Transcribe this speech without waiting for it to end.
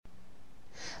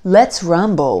Let's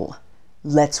rumble.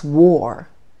 Let's war.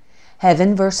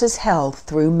 Heaven versus hell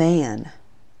through man.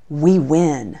 We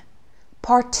win.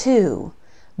 Part 2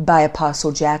 by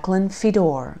Apostle Jacqueline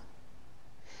Fedor.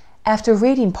 After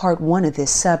reading part 1 of this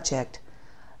subject,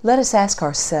 let us ask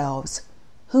ourselves,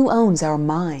 who owns our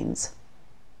minds?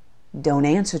 Don't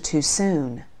answer too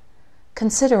soon.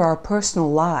 Consider our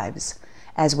personal lives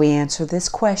as we answer this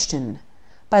question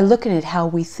by looking at how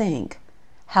we think,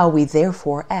 how we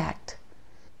therefore act.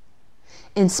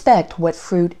 Inspect what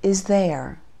fruit is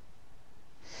there.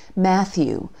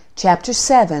 Matthew chapter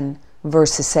 7,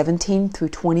 verses 17 through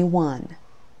 21.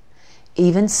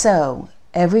 Even so,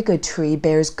 every good tree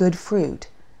bears good fruit,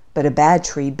 but a bad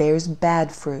tree bears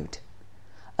bad fruit.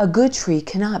 A good tree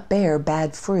cannot bear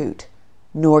bad fruit,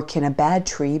 nor can a bad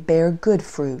tree bear good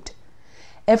fruit.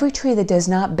 Every tree that does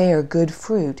not bear good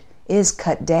fruit is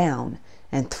cut down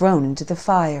and thrown into the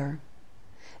fire.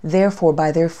 Therefore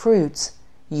by their fruits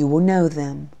you will know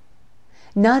them.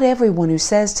 Not everyone who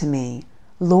says to me,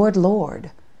 Lord,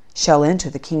 Lord, shall enter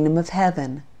the kingdom of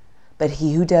heaven, but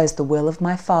he who does the will of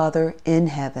my Father in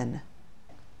heaven.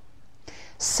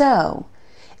 So,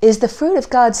 is the fruit of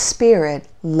God's Spirit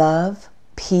love,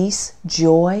 peace,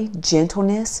 joy,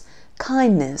 gentleness,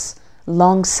 kindness,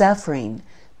 long-suffering,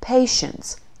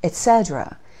 patience,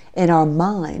 etc., in our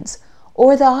minds,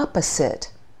 or the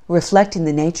opposite, reflecting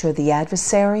the nature of the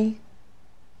adversary?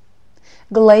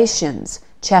 Galatians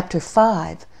chapter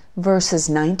 5, verses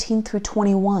 19 through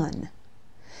 21.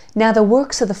 Now the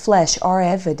works of the flesh are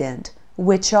evident,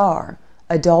 which are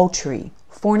adultery,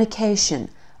 fornication,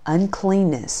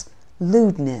 uncleanness,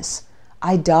 lewdness,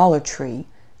 idolatry,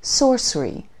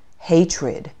 sorcery,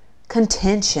 hatred,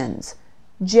 contentions,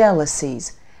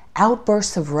 jealousies,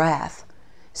 outbursts of wrath,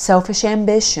 selfish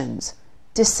ambitions,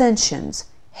 dissensions,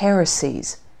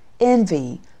 heresies,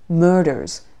 envy,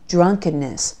 murders,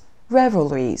 drunkenness,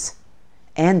 revelries,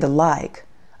 and the like,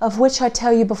 of which I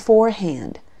tell you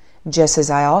beforehand, just as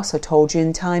I also told you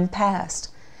in time past,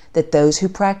 that those who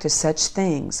practice such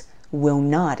things will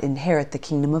not inherit the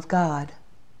kingdom of God.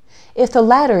 If the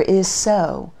latter is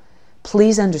so,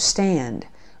 please understand,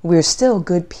 we are still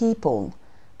good people,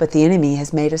 but the enemy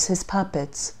has made us his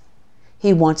puppets.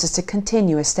 He wants us to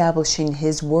continue establishing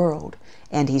his world,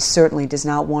 and he certainly does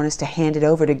not want us to hand it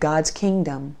over to God's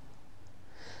kingdom.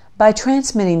 By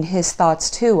transmitting his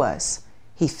thoughts to us,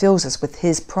 he fills us with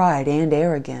his pride and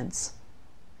arrogance,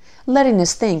 letting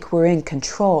us think we're in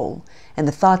control and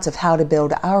the thoughts of how to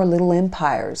build our little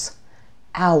empires,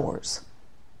 ours.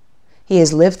 He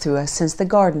has lived through us since the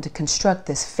garden to construct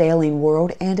this failing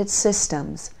world and its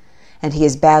systems, and he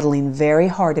is battling very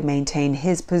hard to maintain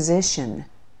his position.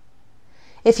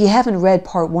 If you haven't read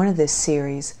part 1 of this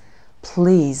series,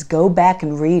 please go back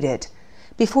and read it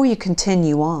before you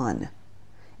continue on.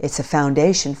 It's a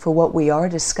foundation for what we are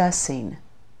discussing.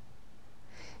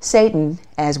 Satan,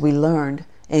 as we learned,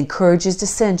 encourages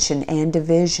dissension and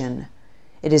division.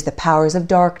 It is the powers of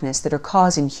darkness that are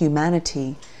causing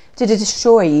humanity to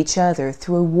destroy each other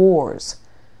through wars,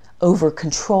 over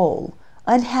control,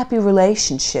 unhappy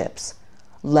relationships,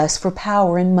 lust for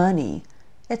power and money,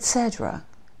 etc.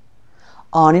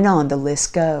 On and on the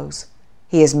list goes.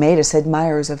 He has made us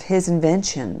admirers of his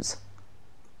inventions,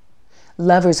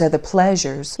 lovers of the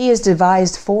pleasures he has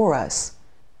devised for us,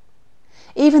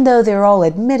 even though they're all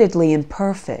admittedly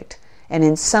imperfect and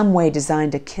in some way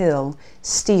designed to kill,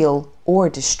 steal, or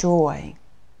destroy.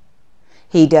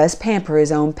 He does pamper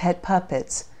his own pet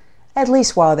puppets, at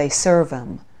least while they serve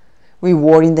him,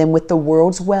 rewarding them with the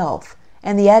world's wealth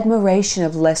and the admiration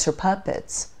of lesser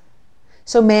puppets.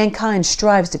 So mankind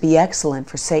strives to be excellent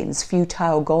for Satan's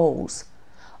futile goals,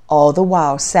 all the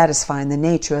while satisfying the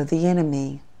nature of the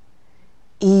enemy.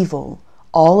 Evil,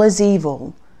 all is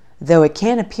evil, though it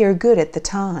can appear good at the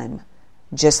time,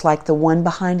 just like the one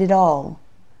behind it all,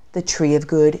 the tree of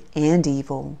good and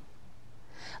evil.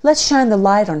 Let's shine the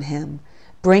light on him,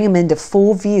 bring him into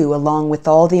full view along with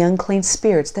all the unclean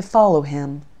spirits that follow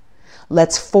him.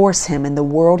 Let's force him and the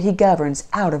world he governs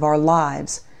out of our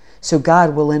lives, so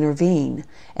God will intervene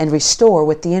and restore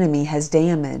what the enemy has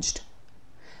damaged.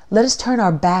 Let us turn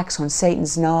our backs on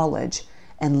Satan's knowledge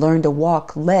and learn to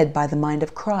walk led by the mind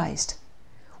of Christ.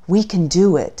 We can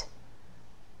do it.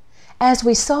 As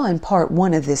we saw in part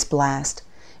 1 of this blast,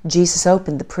 Jesus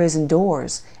opened the prison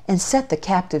doors and set the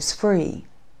captives free.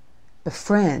 But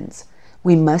friends,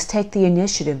 we must take the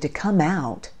initiative to come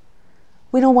out.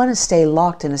 We don't want to stay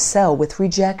locked in a cell with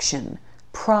rejection,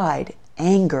 pride,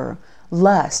 anger,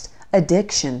 lust,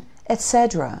 addiction,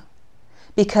 etc.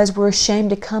 because we're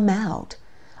ashamed to come out,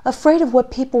 afraid of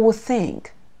what people will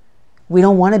think. We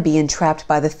don't want to be entrapped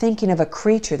by the thinking of a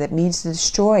creature that means to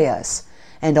destroy us,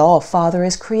 and all Father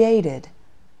has created.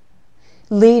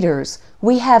 Leaders,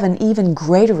 we have an even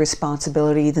greater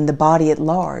responsibility than the body at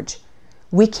large.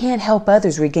 We can't help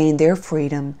others regain their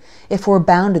freedom if we're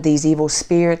bound to these evil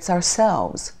spirits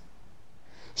ourselves.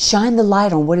 Shine the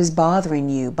light on what is bothering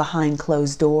you behind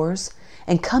closed doors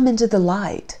and come into the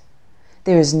light.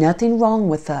 There is nothing wrong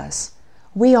with us.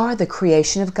 We are the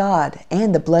creation of God,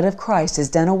 and the blood of Christ has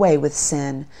done away with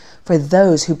sin for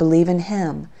those who believe in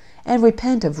Him and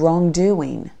repent of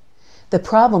wrongdoing. The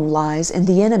problem lies in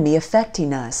the enemy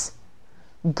affecting us.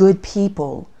 Good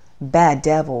people, bad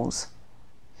devils.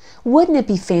 Wouldn't it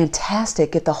be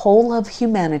fantastic if the whole of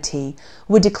humanity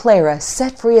would declare a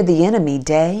set free of the enemy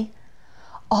day?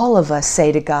 All of us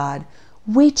say to God,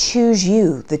 we choose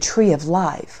you, the tree of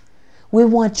life. We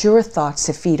want your thoughts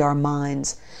to feed our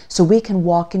minds so we can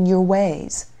walk in your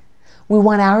ways. We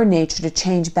want our nature to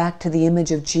change back to the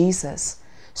image of Jesus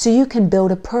so you can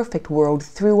build a perfect world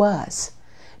through us.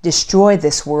 Destroy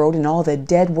this world and all the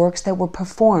dead works that were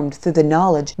performed through the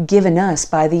knowledge given us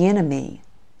by the enemy.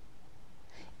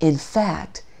 In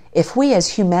fact, if we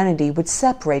as humanity would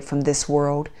separate from this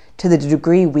world to the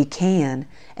degree we can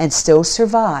and still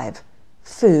survive,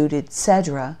 food,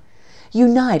 etc.,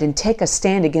 unite and take a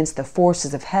stand against the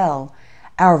forces of hell,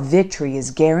 our victory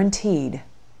is guaranteed.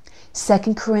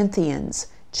 2 Corinthians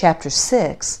chapter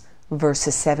 6,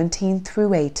 verses 17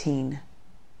 through 18.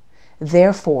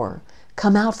 Therefore,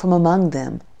 come out from among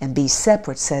them and be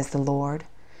separate, says the Lord.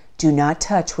 Do not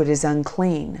touch what is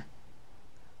unclean.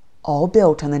 All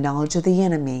built on the knowledge of the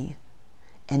enemy.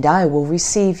 And I will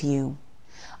receive you.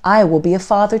 I will be a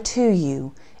father to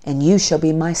you, and you shall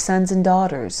be my sons and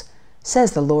daughters,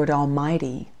 says the Lord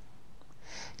Almighty.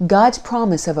 God's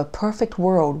promise of a perfect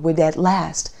world would at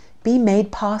last be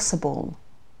made possible.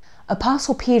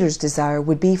 Apostle Peter's desire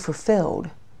would be fulfilled.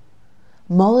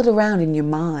 Mull it around in your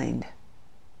mind.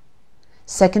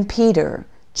 2 Peter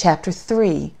chapter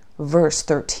 3, verse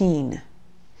 13.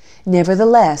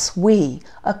 Nevertheless, we,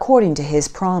 according to his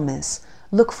promise,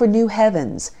 look for new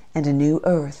heavens and a new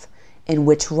earth, in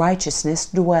which righteousness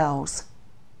dwells.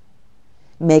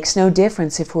 Makes no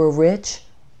difference if we're rich,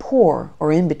 poor,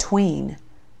 or in between,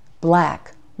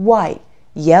 black, white,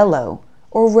 yellow,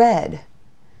 or red,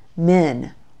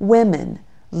 men, women,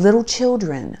 little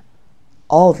children,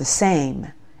 all the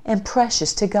same and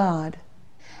precious to God.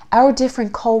 Our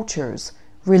different cultures,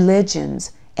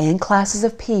 religions, and classes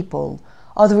of people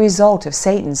are the result of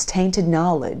Satan's tainted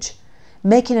knowledge,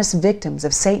 making us victims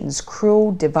of Satan's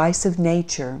cruel, divisive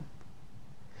nature.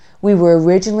 We were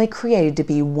originally created to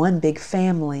be one big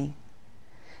family.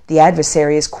 The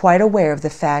adversary is quite aware of the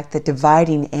fact that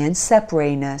dividing and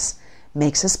separating us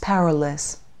makes us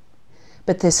powerless.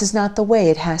 But this is not the way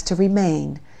it has to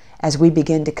remain as we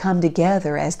begin to come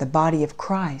together as the body of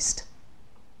Christ.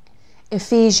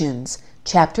 Ephesians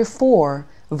chapter 4,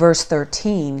 verse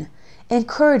 13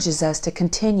 encourages us to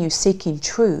continue seeking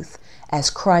truth as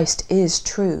Christ is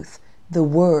truth, the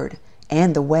Word,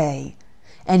 and the way,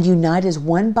 and unite as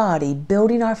one body,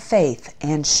 building our faith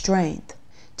and strength,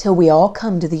 till we all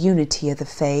come to the unity of the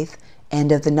faith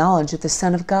and of the knowledge of the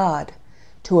Son of God,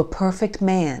 to a perfect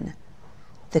man,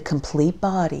 the complete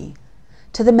body,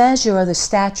 to the measure of the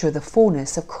stature of the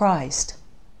fullness of Christ.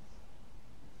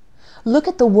 Look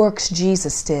at the works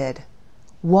Jesus did.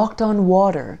 Walked on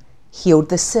water, healed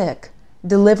the sick,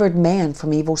 delivered man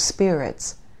from evil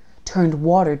spirits, turned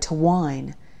water to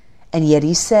wine, and yet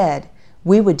he said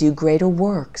we would do greater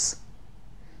works.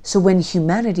 So when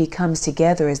humanity comes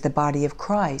together as the body of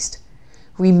Christ,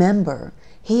 remember,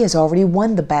 he has already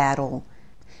won the battle,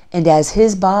 and as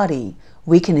his body,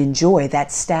 we can enjoy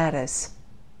that status.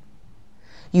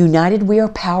 United we are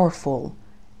powerful,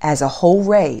 as a whole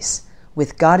race,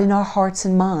 with God in our hearts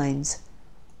and minds.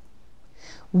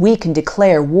 We can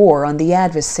declare war on the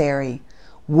adversary,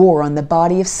 war on the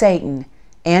body of Satan,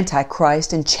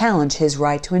 Antichrist, and challenge his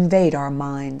right to invade our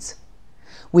minds.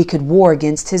 We could war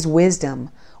against his wisdom,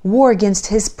 war against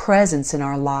his presence in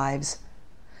our lives.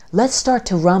 Let's start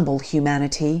to rumble,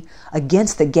 humanity,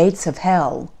 against the gates of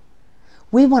hell.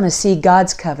 We want to see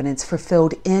God's covenants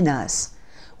fulfilled in us.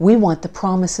 We want the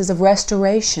promises of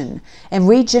restoration and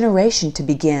regeneration to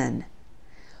begin.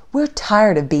 We're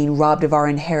tired of being robbed of our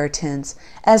inheritance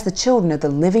as the children of the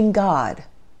living God.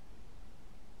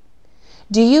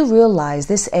 Do you realize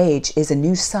this age is a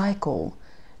new cycle,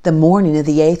 the morning of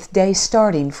the 8th day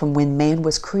starting from when man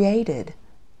was created?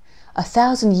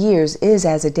 1,000 years is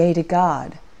as a day to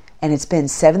God, and it's been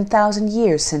 7,000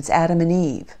 years since Adam and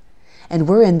Eve, and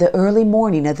we're in the early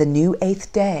morning of the new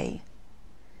 8th day.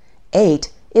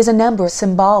 8 is a number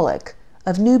symbolic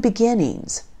of new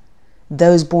beginnings.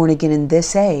 Those born again in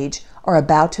this age are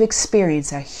about to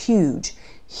experience a huge,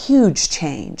 Huge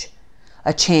change.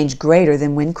 A change greater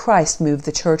than when Christ moved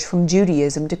the church from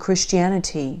Judaism to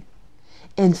Christianity.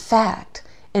 In fact,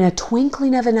 in a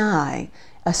twinkling of an eye,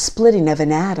 a splitting of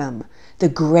an atom, the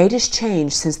greatest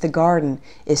change since the garden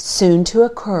is soon to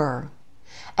occur.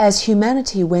 As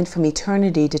humanity went from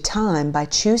eternity to time by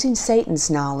choosing Satan's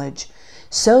knowledge,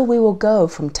 so we will go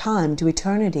from time to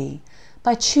eternity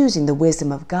by choosing the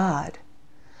wisdom of God.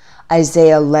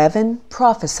 Isaiah 11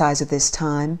 prophesies of this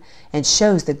time and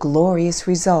shows the glorious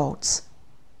results.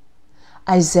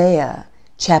 Isaiah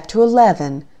chapter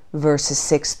 11, verses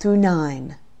 6 through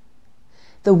 9.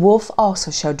 The wolf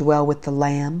also shall dwell with the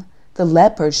lamb, the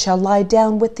leopard shall lie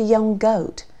down with the young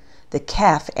goat, the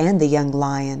calf and the young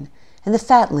lion, and the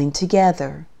fatling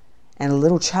together, and a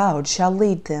little child shall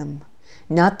lead them.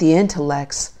 Not the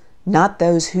intellects, not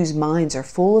those whose minds are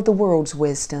full of the world's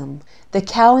wisdom. The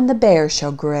cow and the bear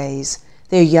shall graze,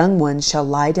 their young ones shall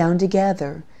lie down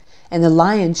together, and the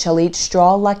lion shall eat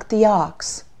straw like the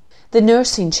ox. The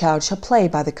nursing child shall play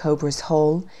by the cobra's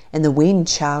hole, and the weaned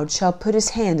child shall put his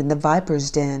hand in the viper's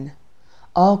den.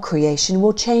 All creation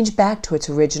will change back to its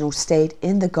original state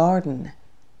in the garden.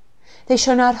 They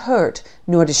shall not hurt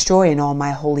nor destroy in all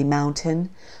my holy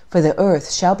mountain, for the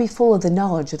earth shall be full of the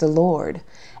knowledge of the Lord,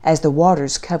 as the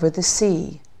waters cover the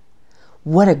sea.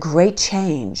 What a great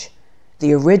change!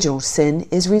 The original sin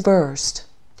is reversed.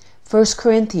 1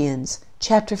 Corinthians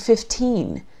chapter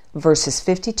 15, verses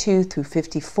 52 through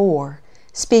 54,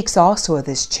 speaks also of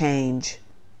this change.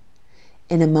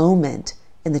 In a moment,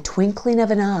 in the twinkling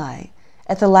of an eye,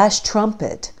 at the last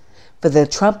trumpet, for the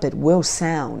trumpet will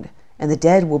sound, and the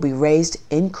dead will be raised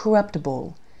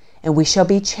incorruptible, and we shall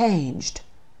be changed.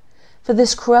 For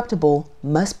this corruptible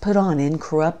must put on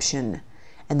incorruption,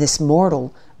 and this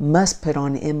mortal must put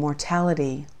on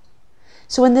immortality.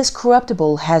 So when this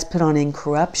corruptible has put on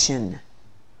incorruption,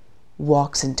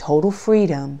 walks in total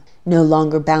freedom, no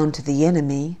longer bound to the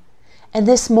enemy, and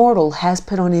this mortal has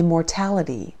put on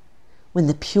immortality, when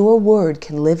the pure word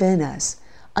can live in us,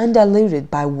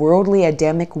 undiluted by worldly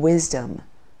Adamic wisdom,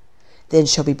 then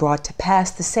shall be brought to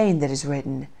pass the saying that is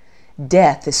written,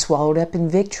 death is swallowed up in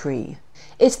victory.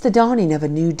 It's the dawning of a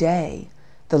new day.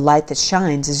 The light that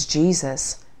shines is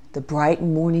Jesus, the bright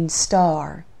morning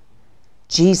star.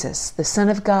 Jesus, the Son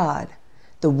of God,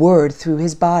 the Word through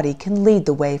his body can lead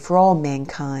the way for all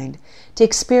mankind to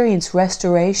experience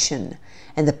restoration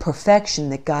and the perfection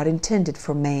that God intended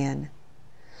for man.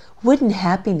 Wouldn't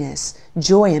happiness,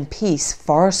 joy, and peace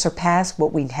far surpass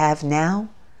what we have now?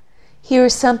 Here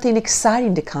is something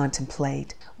exciting to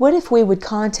contemplate. What if we would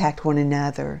contact one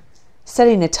another,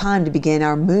 setting a time to begin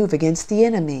our move against the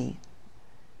enemy?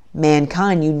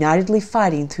 Mankind unitedly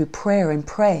fighting through prayer and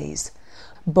praise,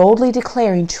 boldly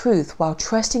declaring truth while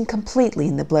trusting completely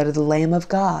in the blood of the Lamb of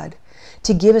God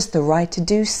to give us the right to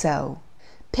do so.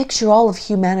 Picture all of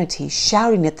humanity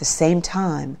shouting at the same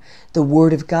time the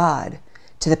Word of God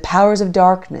to the powers of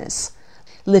darkness,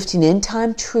 lifting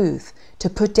end-time truth to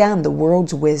put down the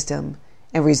world's wisdom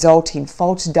and resulting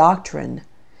false doctrine,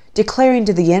 declaring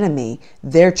to the enemy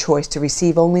their choice to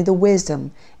receive only the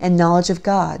wisdom and knowledge of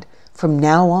God from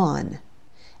now on,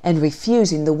 and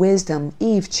refusing the wisdom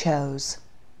Eve chose.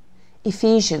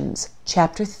 Ephesians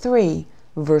chapter 3,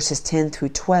 verses 10 through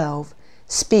 12,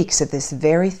 speaks of this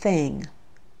very thing.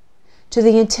 To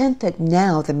the intent that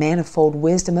now the manifold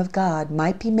wisdom of God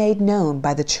might be made known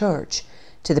by the church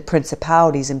to the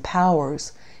principalities and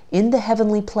powers in the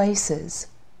heavenly places,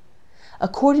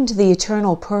 according to the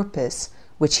eternal purpose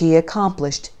which he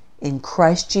accomplished in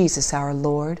Christ Jesus our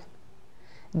Lord.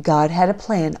 God had a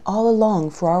plan all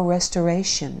along for our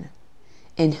restoration,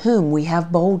 in whom we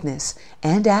have boldness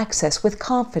and access with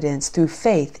confidence through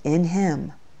faith in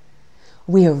him.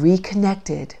 We are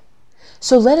reconnected.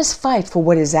 So let us fight for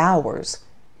what is ours.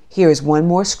 Here is one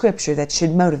more scripture that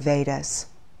should motivate us.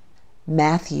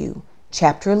 Matthew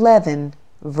chapter 11,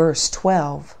 verse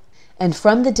 12. And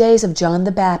from the days of John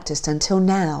the Baptist until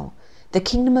now, the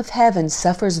kingdom of heaven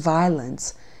suffers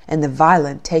violence, and the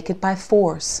violent take it by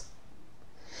force.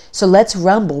 So let's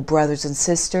rumble, brothers and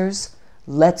sisters.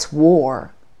 Let's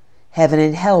war. Heaven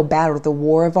and hell battle the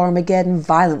war of Armageddon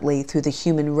violently through the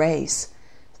human race,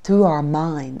 through our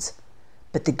minds.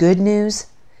 But the good news?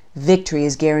 Victory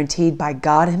is guaranteed by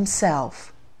God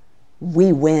himself.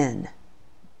 We win.